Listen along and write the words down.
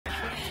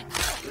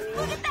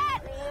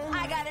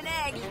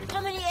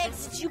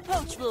did you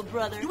poach, little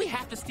brother? Do we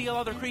have to steal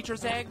other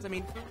creatures' eggs? I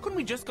mean, couldn't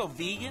we just go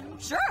vegan?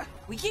 Sure,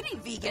 we can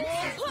eat vegan.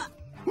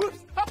 Whoops.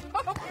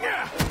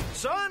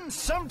 Son,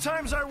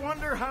 sometimes I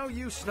wonder how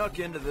you snuck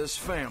into this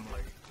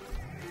family.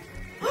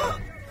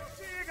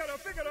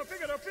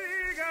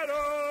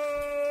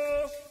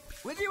 Figaro!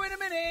 With you in a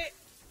minute.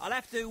 I'll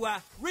have to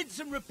rinse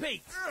and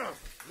repeat. Ugh,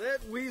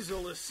 that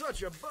weasel is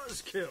such a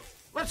buzzkill.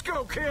 Let's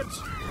go, kids.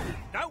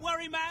 Don't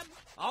worry, ma'am.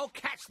 I'll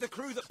catch the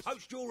crew that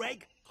poached your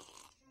egg.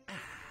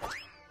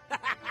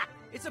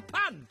 It's a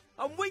pun.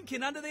 I'm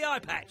winking under the eye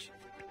patch.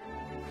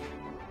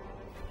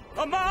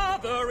 A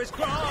mother is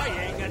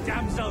crying, a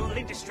damsel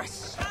in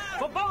distress.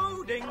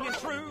 Foreboding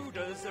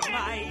intruders have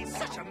made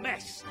such a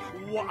mess.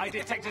 What I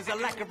detect is a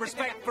lack of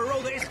respect for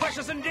all that is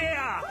precious and dear.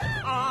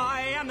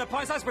 I am the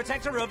pint-sized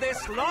protector of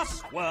this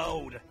lost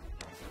world.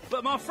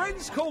 But my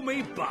friends call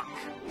me Buck.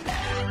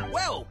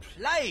 Well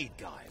played,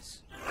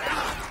 guys.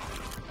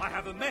 I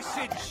have a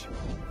message.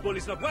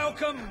 Bully's not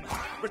welcome.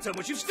 Return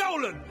what you've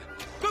stolen.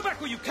 Go back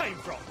where you came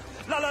from.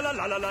 La la la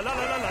la la la la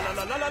la la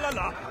la la la la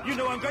la. You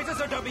know I'm greater,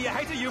 so don't be a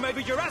hater. You may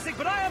be Jurassic,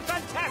 but I am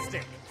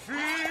fantastic.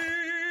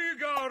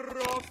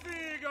 Figaro,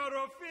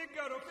 Figaro,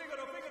 Figaro, Figaro,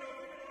 Figaro.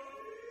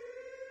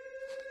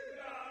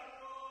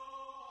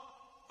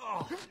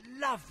 Oh,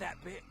 love that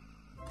bit.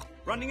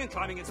 Running and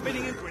climbing and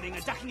spinning and grinning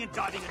and ducking and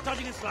diving and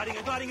dodging and sliding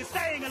and gliding and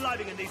staying and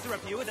living. And these are a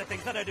few of the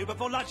things that I do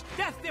before lunch.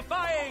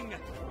 Death-defying,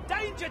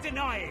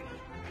 danger-denying.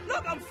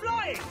 Look, I'm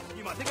flying!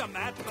 You might think I'm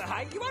mad, but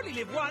hey, you only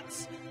live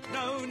once.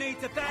 No need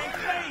to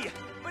thank me.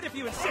 But if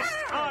you insist,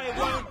 I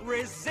won't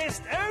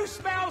resist. Who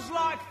smells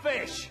like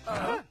fish?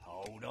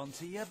 Hold on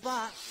to your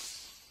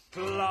butts.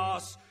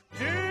 Class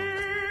D!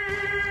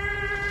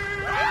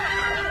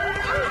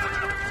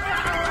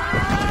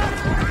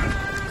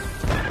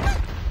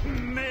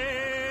 Missed!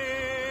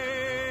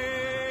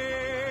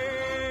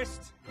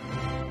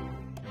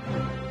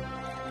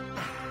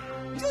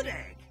 Good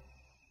egg.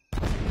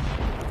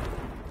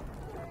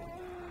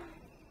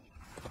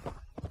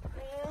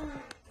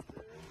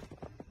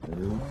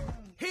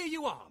 Here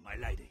you are, my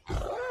lady.